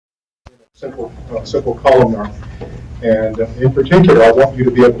simple columnar. And in particular, I want you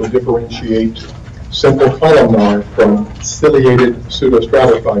to be able to differentiate simple columnar from ciliated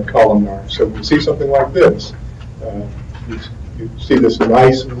pseudostratified columnar. So we see something like this. You see this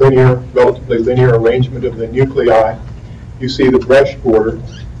nice linear, relatively linear arrangement of the nuclei. You see the brush border.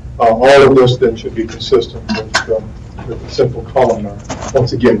 All of this then should be consistent with the simple columnar.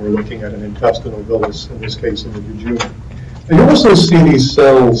 Once again, we're looking at an intestinal villus, in this case in the jejunum. And you also see these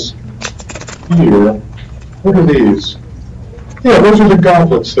cells here. What are these? Yeah, those are the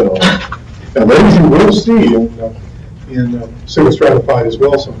goblet cells. Now those you will see in pseudostratified as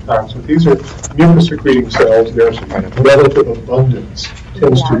well sometimes, but these are mucus-secreting cells. Their relative abundance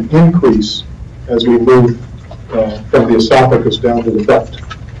tends to increase as we move from the esophagus down to the duct.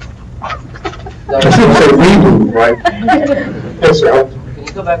 I shouldn't say we move, right? Yes, sir. Can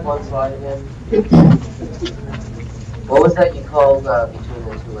you go back one slide again? What was that you called between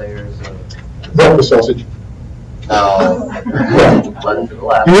the two layers of? Breakfast sausage. No. One to the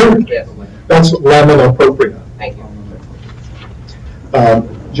left. Here? Yes. That's lamina propria. Thank you.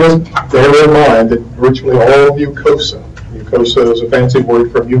 Just bear in mind that virtually all mucosa is a fancy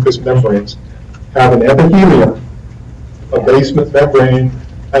word for mucous membranes, have an epithelium, a basement membrane,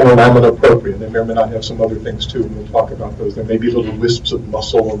 and a lamina propria. They may or may not have some other things too, and we'll talk about those. There may be little wisps of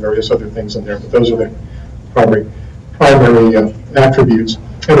muscle or various other things in there, but those are the primary attributes.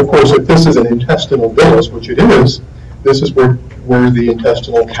 And of course, if this is an intestinal villus, which it is, this is where the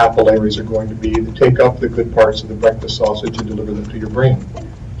intestinal capillaries are going to be to take up the good parts of the breakfast sausage and deliver them to your brain.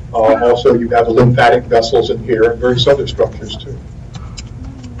 Also, you have the lymphatic vessels in here and various other structures too.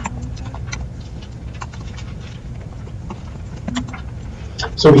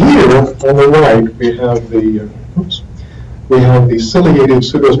 So here on the right we have the ciliated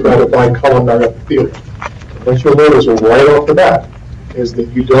pseudostratified columnar epithelium. What you'll notice right off the bat is that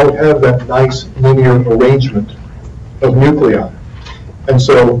you don't have that nice linear arrangement of nuclei. And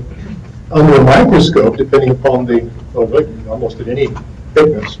so under a microscope, depending upon almost at any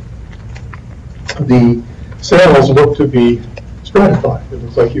thickness, the cells look to be stratified. It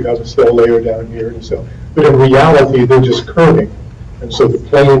looks like you have a cell layer down here and a cell. But in reality, they're just curving. And so the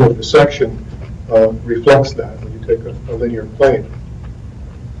plane of the section reflects that when you take a linear plane.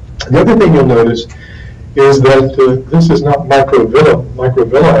 The other thing you'll notice is that this is not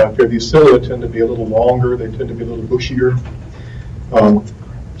microvilla out here. These cilia tend to be a little longer, they tend to be a little bushier, and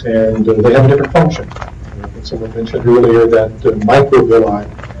they have a different function. I think someone mentioned earlier that microvilli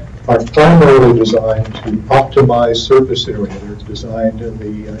are primarily designed to optimize surface area. They're designed in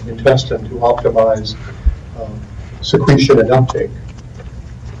the intestine to optimize secretion and uptake.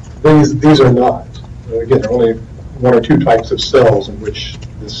 These are not. Again, there are only one or two types of cells in which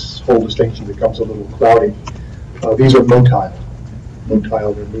this whole distinction becomes a little cloudy. These are motile.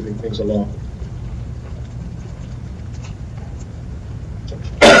 Motile, they're moving things along.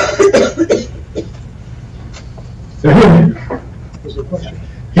 So here's the question.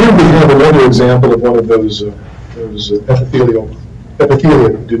 Here we have another example of one of those epithelium that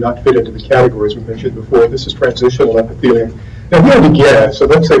do not fit into the categories we mentioned before. This is transitional epithelium. Now we had to guess, so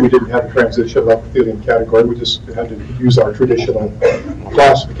let's say we didn't have a transitional epithelium category, we just had to use our traditional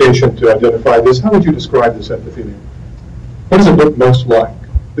classification to identify this. How would you describe this epithelium? What does it look most like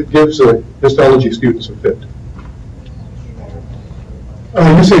that gives histology students a fit?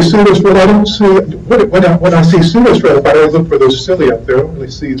 You say pseudostratified. I don't see, when I see pseudostratified, I look for those cilia up there. I don't really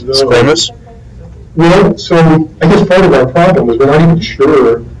see those. Squamous? Well, so I guess part of our problem is we're not even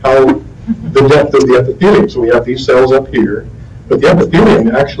sure how the depth of the epithelium. So we have these cells up here, but the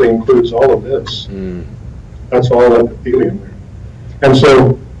epithelium actually includes all of this. That's all epithelium there. And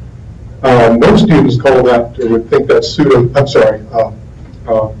so most students call that, or would think that's stratified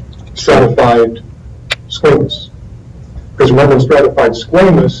squamous. Because remember, stratified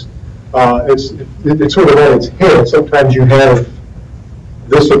squamous, it's sort of on its head. Sometimes you have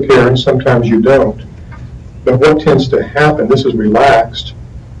this appearance, sometimes you don't. But what tends to happen, this is relaxed,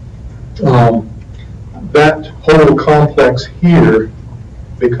 that whole complex here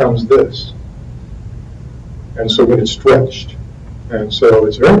becomes this. And so when it's stretched. And so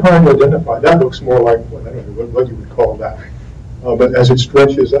it's very hard to identify. That looks more like, well, I don't know what you would call that. But as it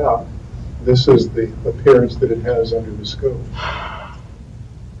stretches out, this is the appearance that it has under the scope.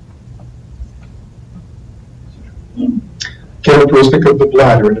 Characteristic of the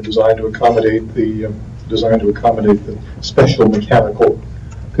bladder, and designed to accommodate the special mechanical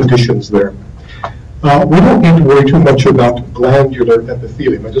conditions there. We don't need to worry too much about glandular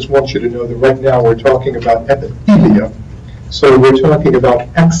epithelium. I just want you to know that right now we're talking about epithelia. So we're talking about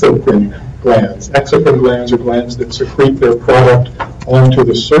exocrine glands. Exocrine glands are glands that secrete their product onto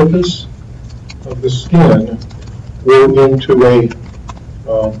the surface of the skin or into a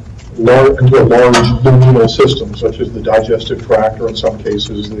large luminal system, such as the digestive tract, or in some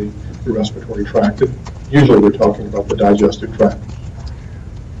cases the respiratory tract. Usually we're talking about the digestive tract.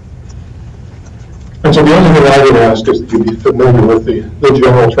 And so the only thing I would ask is that you be familiar with the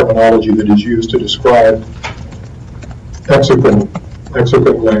general terminology that is used to describe exocrine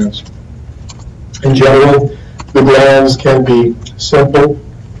glands. In general, the glands can be simple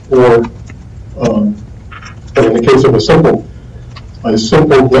or, but in the case of a simple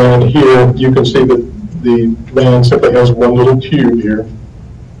gland here, you can see that the gland simply has one little tube here.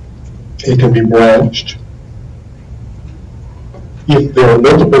 It can be branched. If there are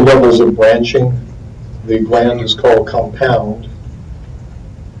multiple levels of branching, the gland is called compound.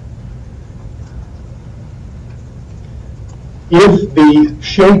 If the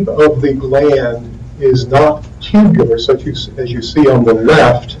shape of the gland is not tubular, such as you see on the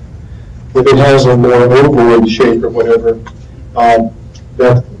left, if it has a more ovoid shape or whatever, I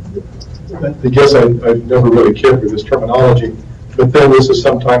guess I've never really cared for this terminology, but then this is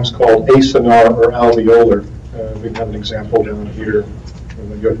sometimes called acinar or alveolar. We have an example down here.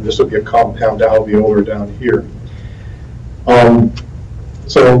 This would be a compound alveolar down here.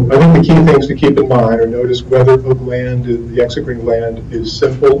 So I think the key things to keep in mind are notice whether a gland, the exocrine gland, is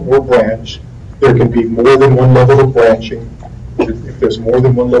simple or branched. There can be more than one level of branching. If there's more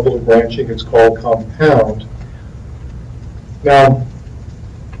than one level of branching, it's called compound. Now,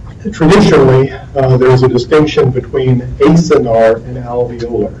 traditionally, there's a distinction between acinar and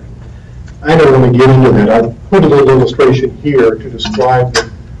alveolar. I don't want to get into that. I've put a little illustration here to describe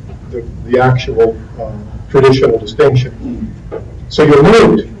the actual traditional distinction. So you'll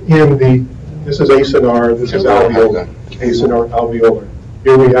note this is acinar, this is alveolar, acinar, alveolar.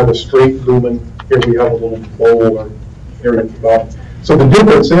 Here we have a straight lumen, here we have a little bowl area at the bottom. So the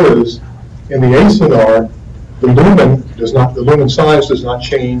difference is, in the acinar, the lumen size does not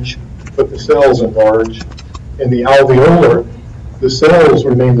change, but the cells enlarge. In the alveolar, the cells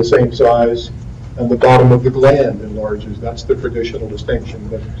remain the same size, and the bottom of the gland enlarges. That's the traditional distinction.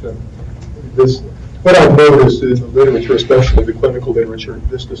 What I've noticed in the literature, especially the clinical literature,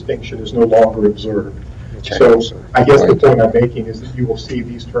 this distinction is no longer observed. Okay. So I guess the point I'm making is that you will see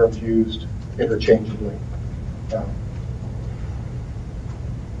these terms used interchangeably.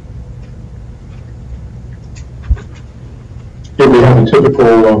 Here we have a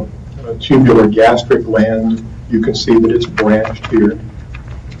typical tubular gastric gland. You can see that it's branched here.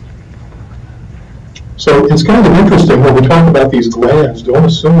 So it's kind of interesting when we talk about these glands. Don't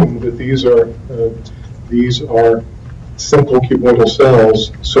assume that these are simple cuboidal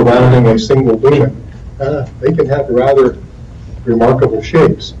cells surrounding a single lumen. They can have rather remarkable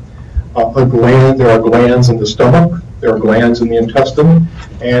shapes. There are glands in the stomach. There are glands in the intestine,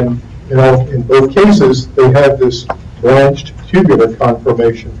 and in both cases they have this branched tubular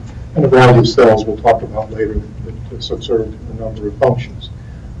conformation, and a variety of cells we'll talk about later that serve a number of functions.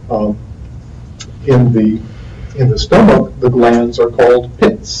 In the stomach, the glands are called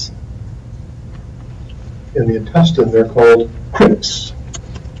pits. In the intestine, they're called crypts,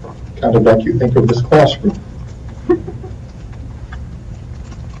 kind of like you think of this classroom.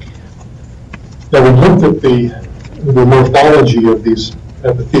 Now, we looked at the morphology of these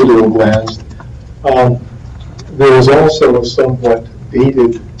epithelial glands. There is also a somewhat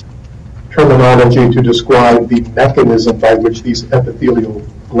dated terminology to describe the mechanism by which these epithelial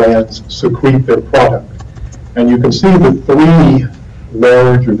glands secrete their product. And you can see the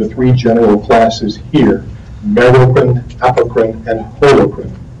three general classes here: merocrine, apocrine, and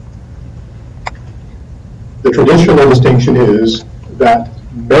holocrine. The traditional distinction is that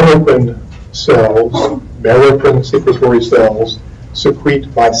merocrine secretory cells,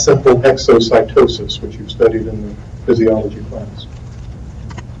 secrete by simple exocytosis, which you've studied in the physiology class.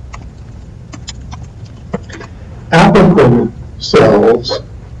 Apocrine cells,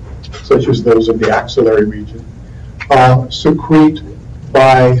 such as those of the axillary region, secrete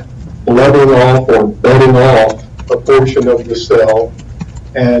by blooding off or bedding off a portion of the cell,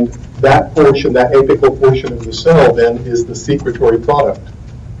 and that portion, that apical portion of the cell, then is the secretory product.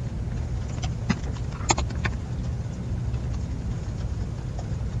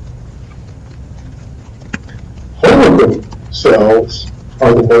 Holocrine cells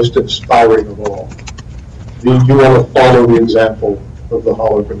are the most inspiring of all. You want to follow the example of the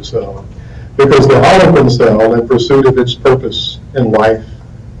holocrine cell, because the holocrine cell, in pursuit of its purpose in life,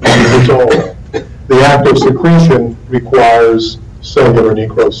 is all. The act of secretion requires cellular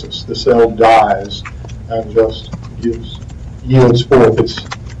necrosis. The cell dies and just yields forth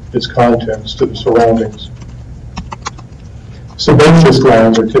its contents to the surroundings. Sebaceous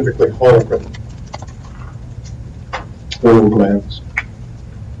glands are typically holocrine. oil glands.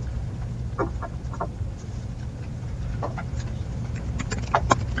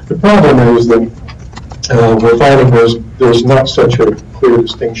 The problem is that we're finding there's not such a clear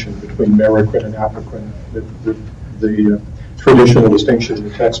distinction between merocrine and apocrine. The traditional distinction in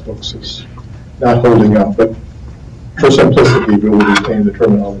the textbooks is not holding up, but for simplicity, we will retain the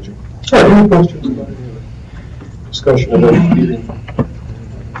terminology. All right, any questions about any of the discussion of that meeting?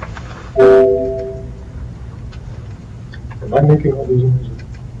 Am I making all these noises?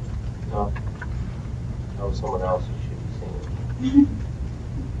 No. That was someone else who should be singing.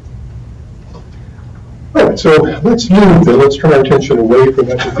 All right, so let's move then. Let's turn our attention away from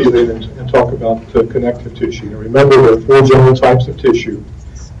epithelium and talk about connective tissue. Now remember, there are 4 general types of tissue.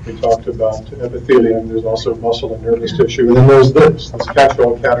 We talked about epithelium. There's also muscle and nervous tissue. And then there's this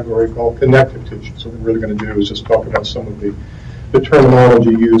catch-all category called connective tissue. So what we're really going to do is just talk about some of the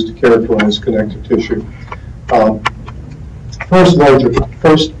terminology used to characterize connective tissue. First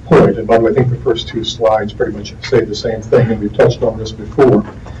point, and by the way, I think the first 2 slides pretty much say the same thing, and we've touched on this before.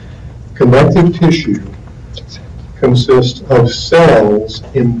 Connective tissue consists of cells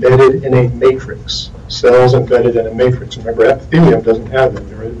embedded in a matrix. Cells embedded in a matrix. Remember, epithelium doesn't have them.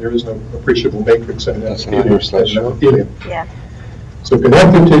 There is no appreciable matrix in an epithelium. Yeah. So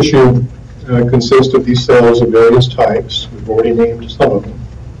connective tissue consists of these cells of various types. We've already named some of them.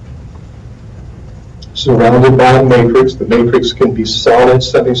 Surrounded by a matrix. The matrix can be solid,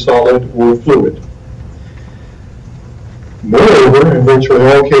 semi-solid, or fluid. Moreover, in virtually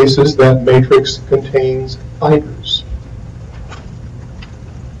all cases, that matrix contains fibers.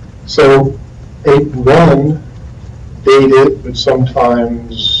 So, one dated but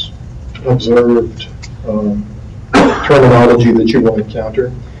sometimes observed terminology that you will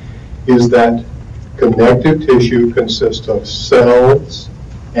encounter is that connective tissue consists of cells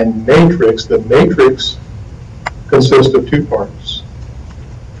and matrix. The matrix consists of 2 parts: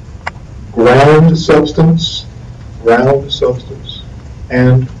 ground substance,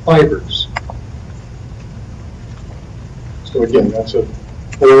 and fibers. So again, that's a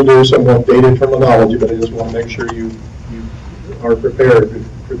older, somewhat dated terminology, but I just want to make sure you are prepared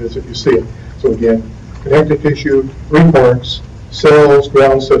for this if you see it. So again, connective tissue, 3 parts: cells,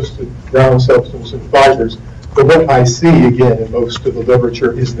 ground substance, and fibers. But what I see, again, in most of the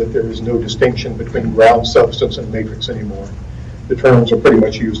literature is that there is no distinction between ground substance and matrix anymore. The terms are pretty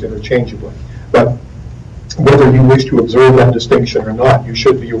much used interchangeably. But whether you wish to observe that distinction or not, you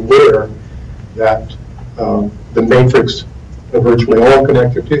should be aware that the matrix of virtually all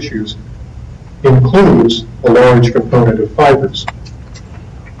connective tissues includes a large component of fibers.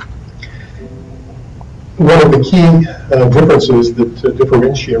 One of the key differences that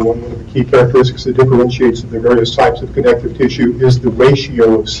differentiate, one of the key characteristics that differentiates the various types of connective tissue is the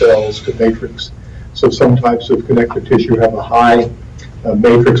ratio of cells to matrix. So some types of connective tissue have a high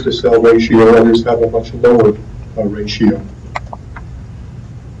matrix to cell ratio, others have a much lower ratio.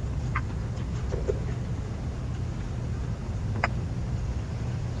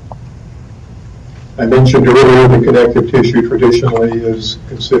 I mentioned earlier the connective tissue traditionally is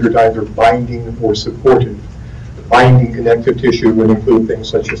considered either binding or supportive. The binding connective tissue would include things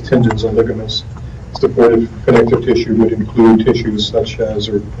such as tendons and ligaments. Supportive connective tissue would include tissues such as,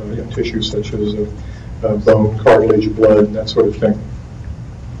 bone, cartilage, blood, and that sort of thing.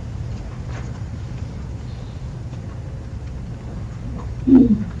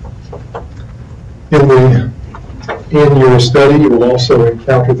 In your study, you will also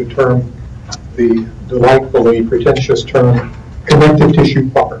encounter the delightfully pretentious term connective tissue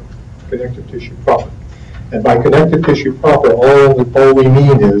proper. Connective tissue proper. And by connective tissue proper, all we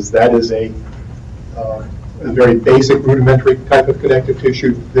mean is that is a very basic rudimentary type of connective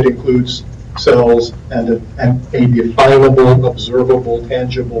tissue that includes cells and a definable, observable,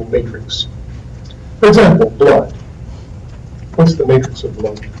 tangible matrix. For example, blood. What's the matrix of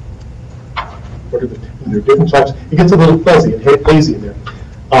blood? What are there are different types. It gets a little fuzzy and hazy in there.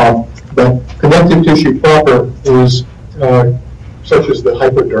 But connective tissue proper is such as the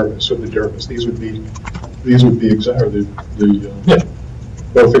hypodermis or the dermis. These would be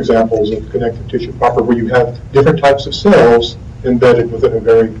both examples of connective tissue proper, where you have different types of cells embedded within a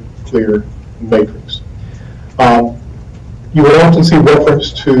very clear matrix. You will often see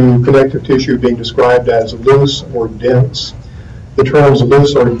reference to connective tissue being described as loose or dense. The terms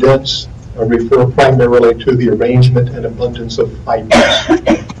loose or dense refer primarily to the arrangement and abundance of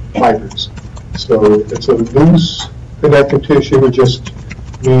fibers. So it's a loose connective tissue. It just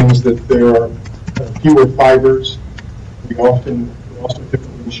means that there are fewer fibers. We also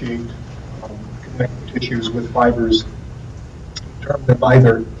differentiate connective tissues with fibers, term them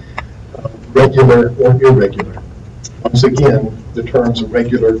either regular or irregular. Once again, the terms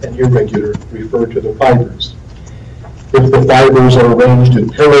regular and irregular refer to the fibers. If the fibers are arranged in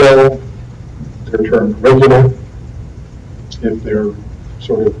parallel, they're termed regular. If they're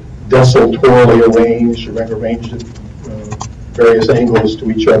sort of desultorily arranged at various angles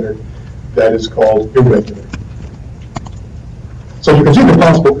to each other, that is called irregular. So you can see the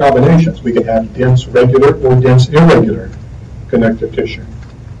possible combinations. We can have dense regular or dense irregular connective tissue,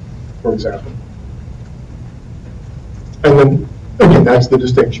 for example. And then, again, that's the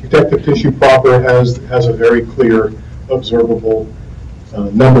distinction. Connective tissue proper has a very clear, observable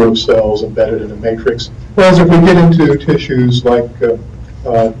number of cells embedded in a matrix. Whereas if we get into tissues like the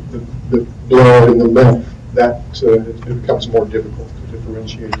blood and the lymph, that it becomes more difficult to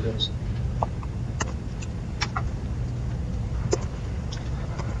differentiate those.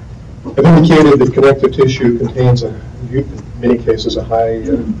 I've indicated that connective tissue contains, in many cases, a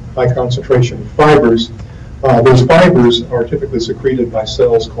high concentration of fibers. Those fibers are typically secreted by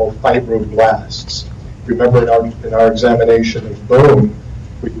cells called fibroblasts. Remember in our examination of bone,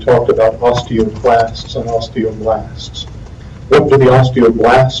 we talked about osteoclasts and osteoblasts. What do the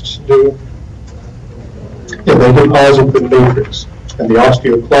osteoblasts do? Yeah, they deposit the matrix. And the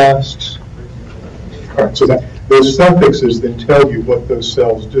osteoclasts, all right, so those suffixes then tell you what those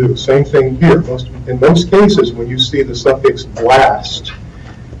cells do. Same thing here. In most cases, when you see the suffix blast,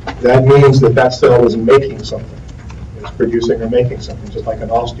 that means that cell is making something. It's producing or making something, just like an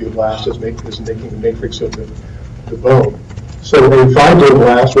osteoblast is making the matrix of the bone. So a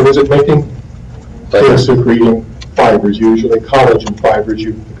fibroblast, what is it making? It is secreting fibers, usually collagen fibers.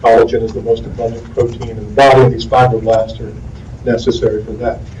 The collagen is the most abundant protein in the body, and these fibroblasts are necessary for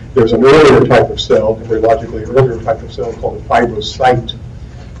that. There's an earlier type of cell, a embryologically earlier type of cell called a fibrocyte,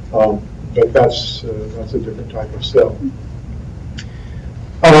 but that's a different type of cell.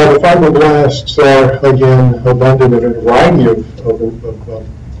 The fibroblasts are, again, abundant in a variety of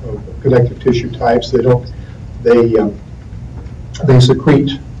connective tissue types. They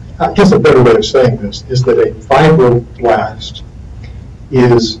secrete. I guess a better way of saying this is that a fibroblast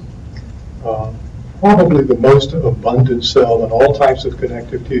is probably the most abundant cell in all types of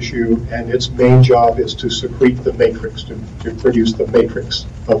connective tissue, and its main job is to secrete the matrix, to produce the matrix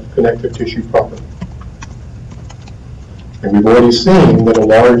of connective tissue proper. And we've already seen that a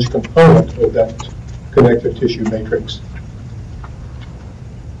large component of that connective tissue matrix,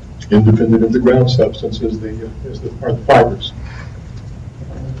 independent of the ground substance, are the fibers.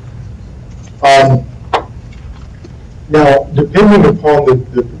 Now, depending upon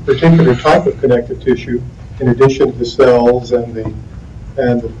the particular type of connective tissue, in addition to the cells and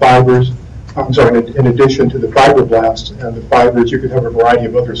the fibers, in addition to the fibroblasts and the fibers, you could have a variety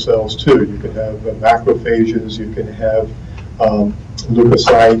of other cells too. You could have macrophages, you can have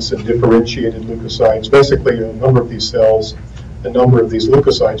leukocytes and differentiated leukocytes. Basically, a number of these cells, a number of these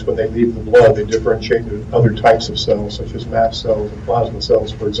leukocytes, when they leave the blood, they differentiate into other types of cells, such as mast cells and plasma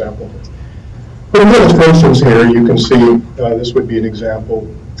cells, for example. But in the illustrations here, you can see this would be an example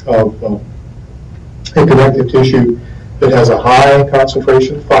of a connective tissue that has a high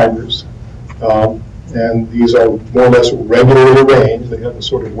concentration of fibers, and these are more or less regularly arranged. They have a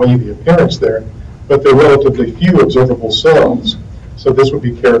sort of wavy appearance there, but they're relatively few observable cells. So this would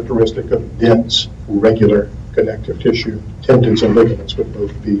be characteristic of dense, regular connective tissue. Tendons and ligaments would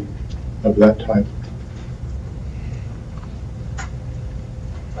both be of that type.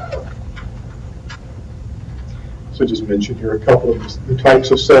 So just mention here a couple of the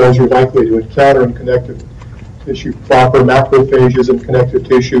types of cells you're likely to encounter in connective tissue proper. Macrophages in connective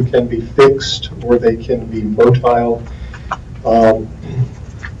tissue can be fixed or they can be motile.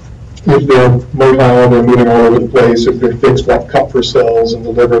 If they're motile, they're moving all over the place. If they're fixed, like Kupffer cells in the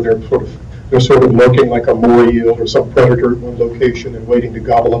liver, they're sort of lurking like a moor eel or some predator at one location and waiting to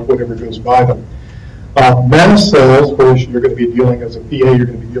gobble up whatever goes by them. Mast cells, of course, you're going to be dealing, as a PA, you're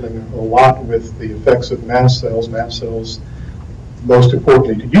going to be dealing a lot with the effects of mast cells. Mast cells, most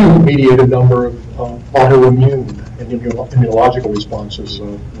importantly to you, mediate a number of autoimmune and immunological responses.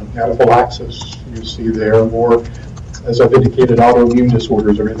 Anaphylaxis you see there, or, as I've indicated, autoimmune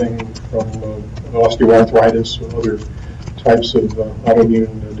disorders, everything from osteoarthritis or other types of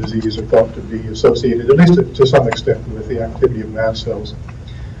autoimmune disease are thought to be associated, at least to some extent, with the activity of mast cells.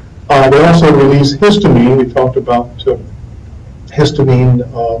 They also release histamine. We talked about histamine.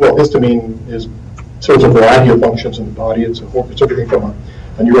 Histamine serves a variety of functions in the body. It's everything from a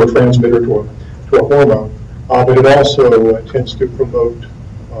neurotransmitter to a hormone, but it also tends to promote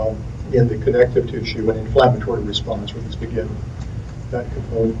in the connective tissue an inflammatory response when it's beginning, that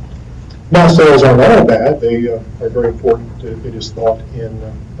component. Mast cells aren't all bad. They are very important, it is thought, in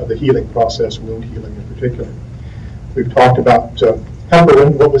the healing process, wound healing in particular. We've talked about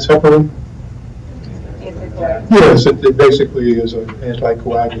heparin. What was heparin? Yes, it basically is an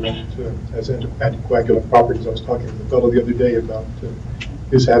anticoagulant, has anticoagulant properties. I was talking to the fellow the other day about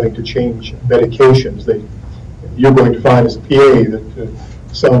his having to change medications. You're going to find as a PA that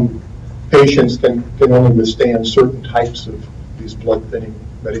some patients can only withstand certain types of these blood thinning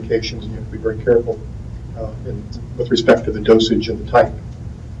medications, and you have to be very careful with respect to the dosage and the type.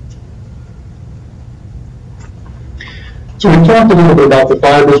 So we talked a little bit about the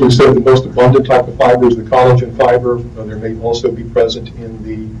fibers. We said the most abundant type of fiber is the collagen fiber. There may also be present in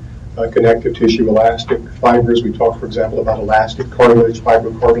the connective tissue elastic fibers. We talked, for example, about elastic cartilage,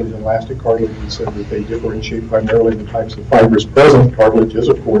 fibrocartilage, and elastic cartilage. We said that they differentiate primarily the types of fibers present. Cartilage is,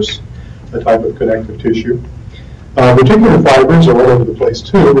 of course, a type of connective tissue. Reticular fibers are all over the place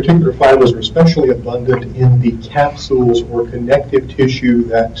too. Reticular fibers are especially abundant in the capsules or connective tissue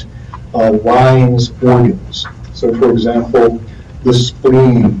that lines organs. So, for example, the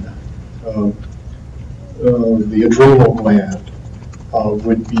spleen, the adrenal gland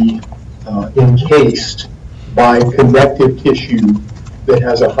would be encased by connective tissue that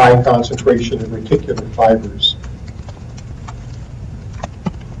has a high concentration of reticular fibers.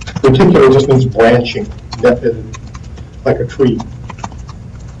 Reticular just means branching, like a tree.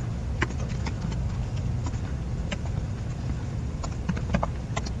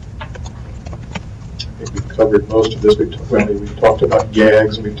 I think we've covered most of this. We've talked about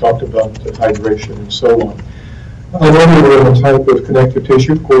gags, and we've talked about hydration and so on. Another type of connective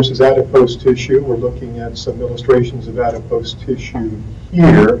tissue, of course, is adipose tissue. We're looking at some illustrations of adipose tissue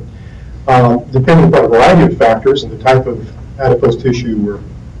here. Depending upon a variety of factors and the type of adipose tissue we're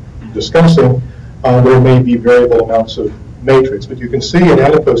discussing, there may be variable amounts of matrix. But you can see in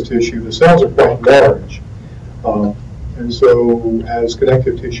adipose tissue, the cells are quite large. And so as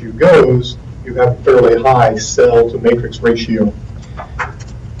connective tissue goes, you have a fairly high cell to matrix ratio.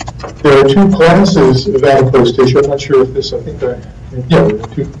 There are two classes of adipose tissue. I'm not sure if this, I think, there are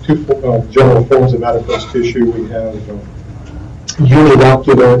two general forms of adipose tissue. We have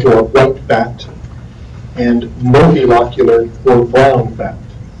unilocular or white fat and multilocular or brown fat.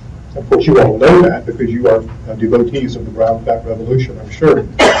 Of course, you all know that because you are devotees of the brown fat revolution, I'm sure.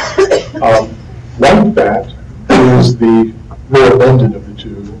 White fat is the more abundant of the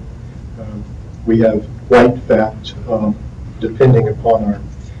two. We have white fat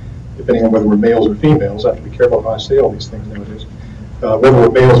depending on whether we're males or females. I have to be careful how I say all these things nowadays. Whether we're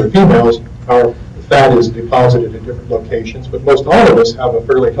males or females, our fat is deposited in different locations, but most all of us have a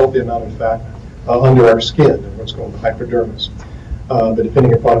fairly healthy amount of fat under our skin, in what's called the hypodermis. But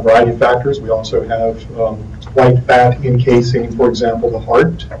depending upon a variety of factors, we also have white fat encasing, for example, the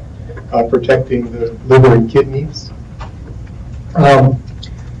heart, protecting the liver and kidneys.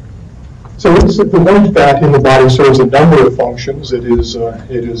 So the white fat in the body serves a number of functions. It is a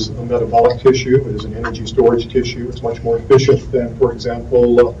metabolic tissue. It is an energy storage tissue. It's much more efficient than, for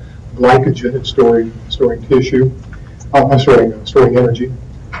example, glycogen at storing tissue. Storing energy.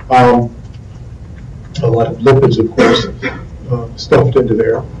 A lot of lipids, of course, stuffed into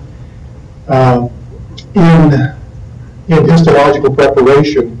there. In histological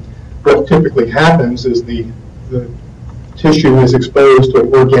preparation, what typically happens is the tissue is exposed to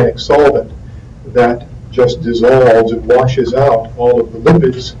an organic solvent that just dissolves and washes out all of the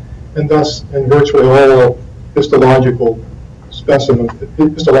lipids, and thus in virtually all histological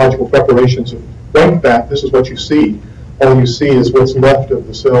preparations of white fat, this is what you see. All you see is what's left of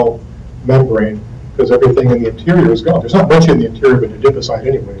the cell membrane, because everything in the interior is gone. There's not much in the interior but adipocyte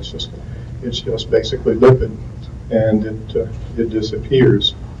anyway. It's just basically lipid, and it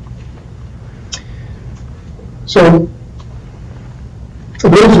disappears. So, for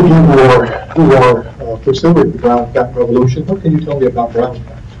those of you who are pursuing the brown fat revolution, what can you tell me about brown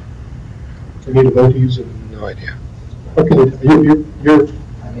fat? Any devotees? No idea. What can you? You're.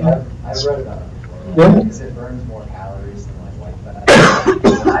 I mean, I've read about it before. Yeah. Because it burns more calories than like white fat.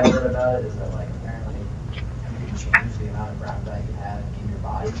 What I read about it is that like apparently you can change the amount of brown fat you have in your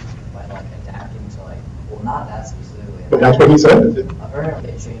body by like adapting to like, well, not that specifically. But that's what he said.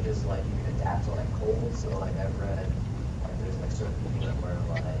 Apparently it changes like you can adapt to like cold. So like I've read like there's like certain people that wear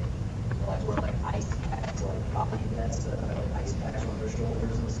like ice packs, like body vests that have like ice packs on their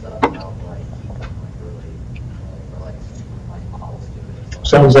shoulders and stuff, and help like keep them like really or like models do it.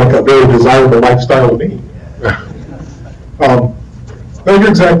 Sounds like a very desirable lifestyle to me. No, you're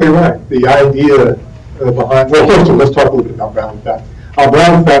exactly right. The idea behind, well, first of all, let's talk a little bit about brown fat.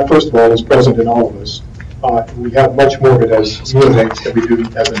 Brown fat, first of all, is present in all of us. We have much more of it as neonates than we do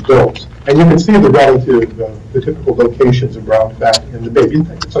as adults. And you can see the relative, the typical locations of brown fat in the baby.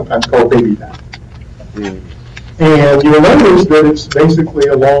 It's sometimes called baby fat. And you'll notice that it's basically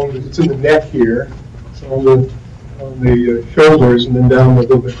it's in the neck here, it's on the shoulders, and then down a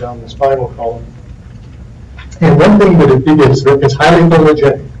little bit down the spinal column. And one thing that it is, it's highly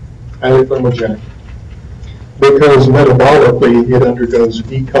thermogenic, because metabolically it undergoes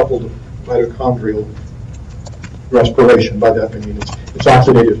decoupled mitochondrial respiration. By that I mean it's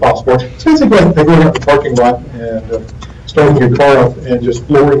oxidated phosphorus. It's basically like going out in the parking lot and starting your car up and just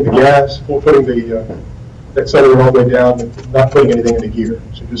flooring the gas, or putting the accelerator all the way down, and not putting anything in the gear.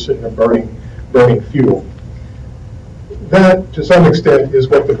 So just sitting there burning fuel. That, to some extent, is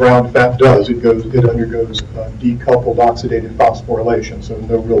what the brown fat does. It undergoes decoupled oxidative phosphorylation, so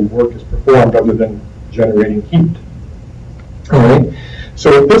no real work is performed other than generating heat. All right.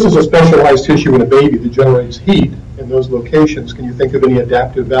 So if this is a specialized tissue in a baby that generates heat in those locations, can you think of any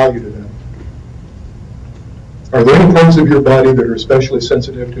adaptive value to them? Are there any parts of your body that are especially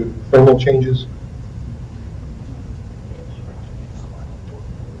sensitive to thermal changes?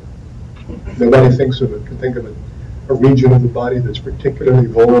 Nobody thinks of it, can think of it. A region of the body that's particularly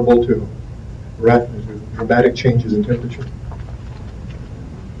vulnerable to dramatic changes in temperature.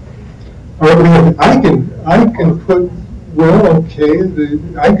 I can put, well, okay,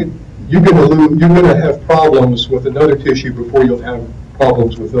 you're going to have problems with another tissue before you'll have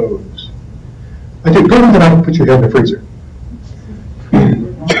problems with those. I did go that I can put your head in the freezer.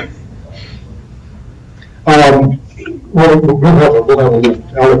 We'll have a little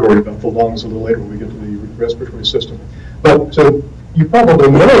allegory about the lungs a little later when we get to the respiratory system. But you probably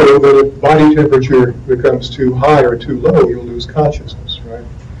know that if body temperature becomes too high or too low, you'll lose consciousness, right?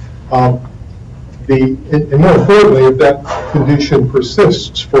 And more importantly, if that condition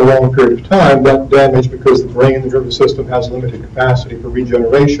persists for a long period of time, that damage, because the brain, the nervous system has limited capacity for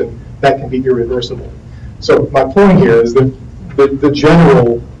regeneration, that can be irreversible. So my point here is that the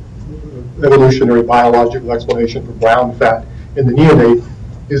general evolutionary biological explanation for brown fat in the neonate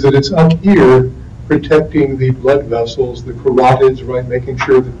is that it's up here protecting the blood vessels, the carotids, right, making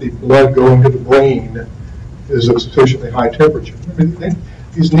sure that the blood going to the brain is of sufficiently high temperature.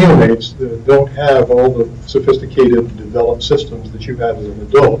 These neonates don't have all the sophisticated developed systems that you have as an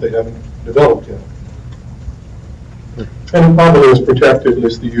adult. They haven't developed yet. And probably is protected, at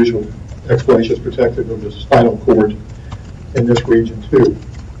least the usual explanation is protected of the spinal cord in this region too.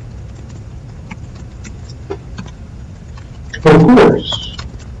 But of course,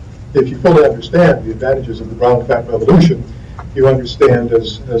 if you fully understand the advantages of the brown fat revolution, you understand,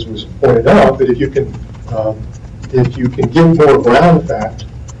 as was pointed out, that if you can get more brown fat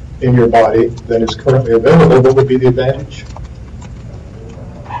in your body than is currently available, what would be the advantage?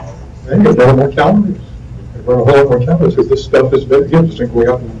 Then you burn more calories. You burn a whole lot more calories because this stuff is very interesting, going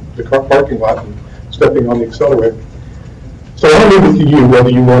out in the car parking lot and stepping on the accelerator. So I'll leave it to you whether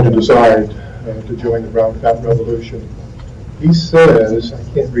you want to decide to join the brown fat revolution. He says, I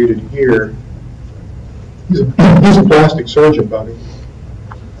can't read it here, he's a plastic surgeon, Bobby.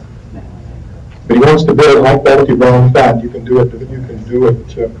 But he wants to build high-quality brown fat. You can do it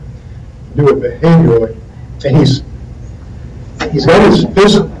behaviorally. And he's got his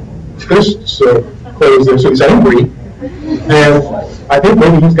fists closed there, so he's angry. And I think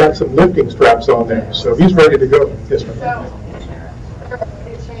maybe he's got some lifting straps on there, so he's ready to go. Yes, ma'am.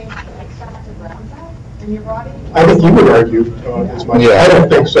 In your body? I think you would argue as much. Yeah. I don't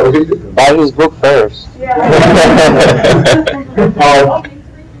think so. Buy his book first. Yeah.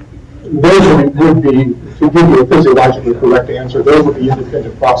 Those would be, to give you a physiologically correct answer, those would be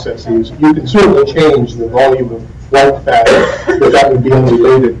independent processes. You can certainly change the volume of white fat, but that would be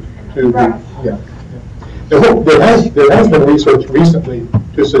unrelated to the, yeah. There has been research recently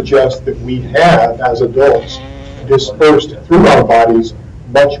to suggest that we have, as adults, dispersed through our bodies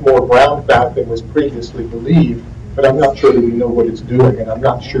much more brown fat than was previously believed, but I'm not sure that we know what it's doing, and I'm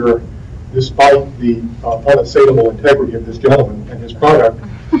not sure, despite the unassailable integrity of this gentleman and his product,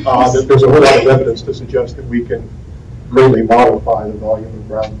 that there's a whole lot of evidence to suggest that we can greatly modify the volume of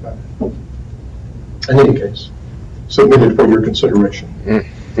brown fat. In any case, submitted for your consideration.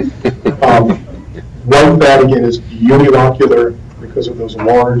 White fat, again, is unilocular because of those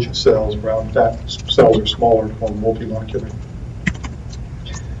large cells. Brown fat cells are smaller, called multilocular.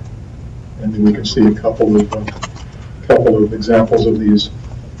 And then we can see a couple of examples of these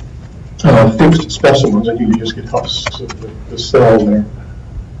fixed specimens, and you can just get husks of the cell there.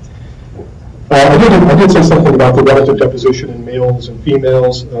 I did say something about the relative deposition in males and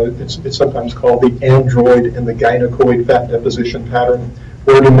females. It's sometimes called the android and the gynecoid fat deposition pattern.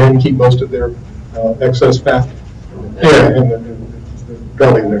 Where do men keep most of their excess fat? Yeah, in the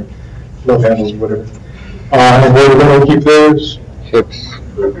belly there, love handles or whatever. And where do women keep theirs? Hips.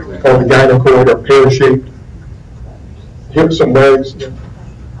 Called the gynecoid, or pear-shaped. hips and legs,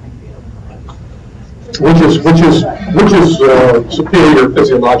 which is superior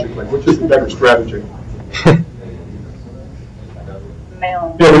physiologically? Which is the better strategy?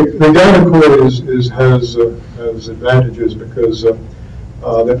 Male. Yeah, the gynecoid has advantages because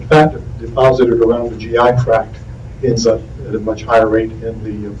that fat deposited around the GI tract ends up at a much higher rate in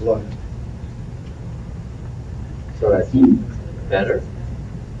the blood. So that's better?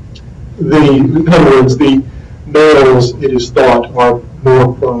 In other words, the males, it is thought, are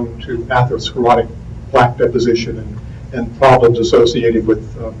more prone to atherosclerotic plaque deposition and problems associated with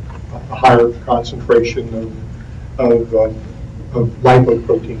a higher concentration of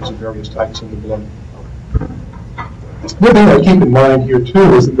lipoproteins of various types in the blood. The other thing I keep in mind here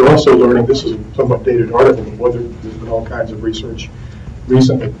too is that they're also learning, this is a somewhat dated article, but there's been all kinds of research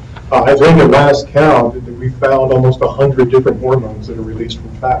recently. I think at last count that we found almost 100 different hormones that are released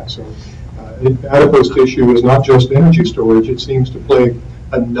from fat. So adipose tissue is not just energy storage, it seems to play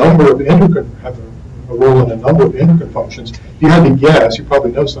a number of endocrine, have a role in a number of endocrine functions. If you had to guess, you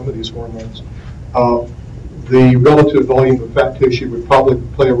probably know some of these hormones. The relative volume of fat tissue would probably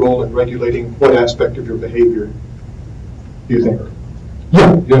play a role in regulating what aspect of your behavior do you think?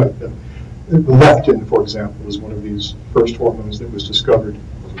 Yeah. Leptin, for example, is one of these first hormones that was discovered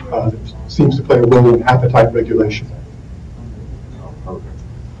that seems to play a role in appetite regulation.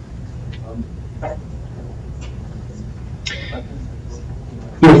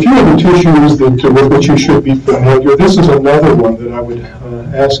 There are a few other tissues with which you should be familiar. This is another one that I would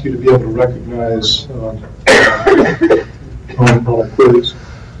ask you to be able to recognize on a quiz.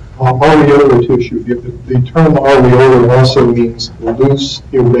 Areolar tissue. The term areolar also means loose,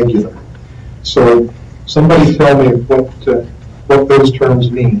 irregular. So somebody tell me what those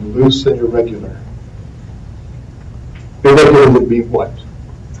terms mean, loose and irregular. Irregular would be what?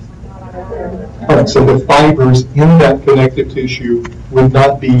 All right, so the fibers in that connective tissue would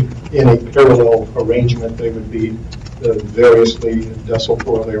not be in a parallel arrangement. They would be variously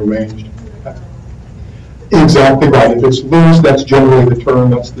desultorally arranged. Exactly right. If it's loose, that's generally the term,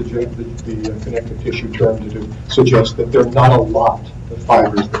 that's the connective tissue term to suggest that there are not a lot of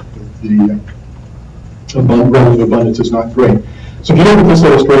fibers, that the relative abundance is not great. So if you look at this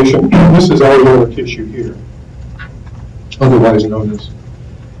illustration, this is areolar tissue here, otherwise known as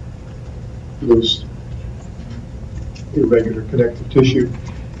loose, irregular connective tissue.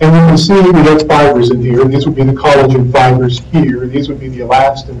 And you can see we have fibers in here. These would be the collagen fibers here. These would be the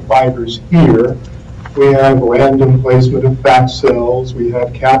elastin fibers here. We have random placement of fat cells. We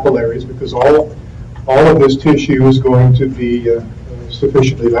have capillaries because all of this tissue is going to be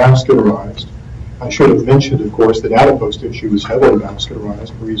sufficiently vascularized. I should have mentioned, of course, that adipose tissue is heavily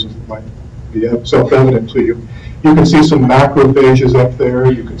vascularized for reasons that might be self-evident to you. You can see some macrophages up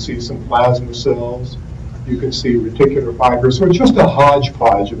there. You can see some plasma cells. You can see reticular fibers. So it's just a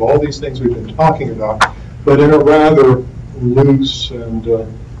hodgepodge of all these things we've been talking about, but in a rather loose and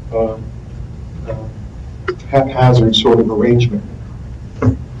haphazard sort of arrangement.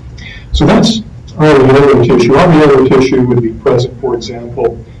 So that's areolar tissue. Areolar tissue would be present, for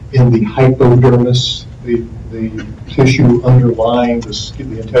example, in the hypodermis, the tissue underlying the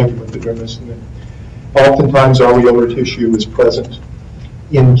integument of the dermis. And oftentimes areolar tissue is present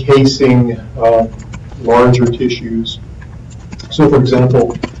encasing larger tissues. So, for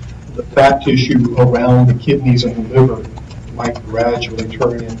example, the fat tissue around the kidneys and the liver might gradually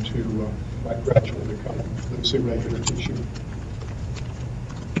turn into, become loose irregular tissue.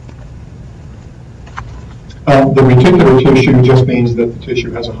 The reticular tissue just means that the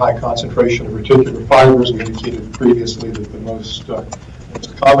tissue has a high concentration of reticular fibers. We indicated previously that the most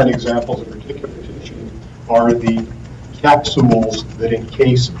common examples of reticular tissue are the capsules that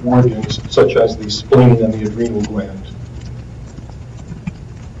encase organs such as the spleen and the adrenal gland.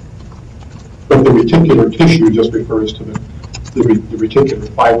 But the reticular tissue just refers to the reticular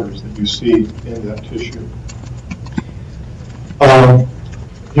fibers that you see in that tissue.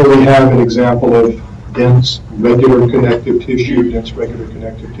 Here we have an example of dense regular connective tissue.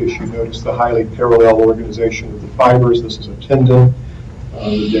 Notice the highly parallel organization of the fibers. This is a tendon.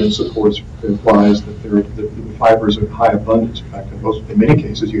 The dense, of course, implies that the fibers are in high abundance. In fact, in many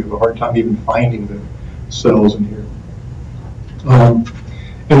cases, you have a hard time even finding the cells in here. And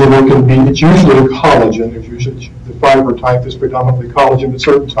then it's usually collagen. There's usually, the fiber type is predominantly collagen, but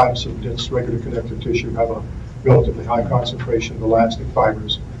certain types of dense regular connective tissue have a relatively high concentration of elastic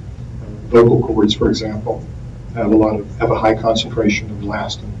fibers. Vocal cords, for example, have a high concentration of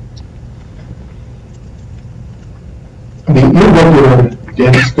elastin. The irregular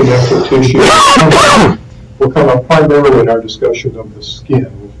dense connective tissue will come up primarily in our discussion of the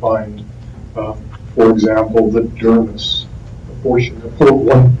skin. We'll find For example, the dermis,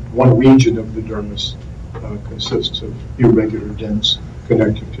 one region of the dermis consists of irregular, dense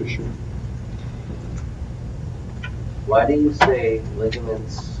connective tissue. Why do you say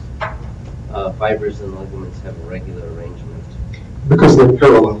ligaments, fibers and ligaments have a regular arrangement? Because they're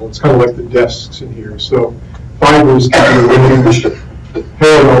parallel. It's kind of like the desks in here. So fibers can be arranged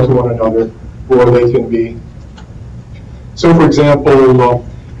parallel to one another, or they can be. So, for example,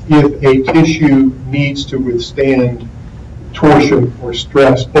 if a tissue needs to withstand torsion or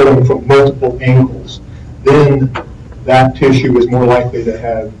stress pulling from multiple angles, then that tissue is more likely to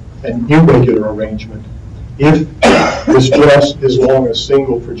have an irregular arrangement. If the stress is along a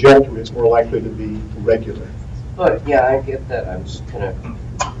single trajectory, it's more likely to be regular. But yeah, I get that. I'm just kind of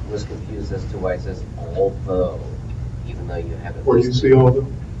was confused as to why it says although, even though you have it. Where do you see all of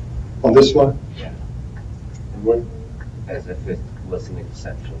them? On this slide? Yeah. And what? As if it was an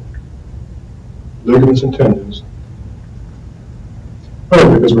exception. Ligaments and tendons.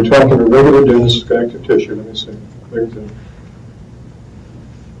 Oh, because we're talking irregular, dense connective tissue. Let me see.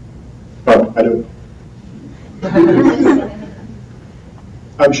 Oh, I don't know.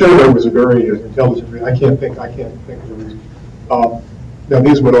 I'm sure there was a very intelligent reason. I can't think of the reason. Now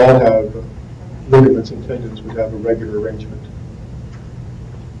these would all have ligaments and tendons would have a regular arrangement.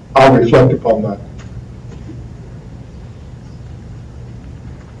 I'll reflect upon that.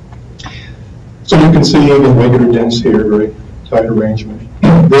 So you can see even regular dense here, very tight arrangement.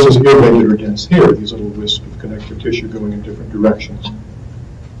 This is irregular dense here, these little wisps of connective tissue going in different directions.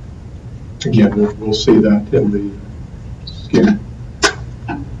 Again, we'll see that in the skin.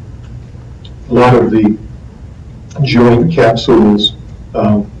 A lot of the joint capsules,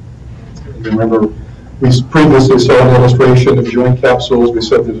 remember, we previously saw an illustration of joint capsules. We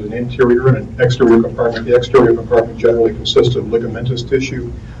said there's an interior and an exterior compartment. The exterior compartment generally consists of ligamentous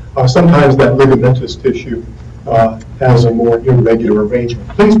tissue. Sometimes that ligamentous tissue has a more irregular arrangement.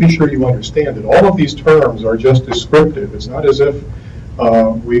 Please be sure you understand that all of these terms are just descriptive. It's not as if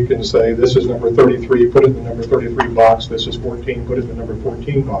we can say this is number 33, put it in the number 33 box, this is 14, put it in the number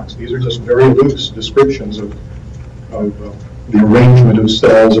 14 box. These are just very loose descriptions of the arrangement of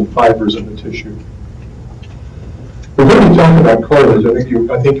cells and fibers in the tissue. We're going to talk about cartilage.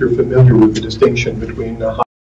 I think you're familiar with the distinction between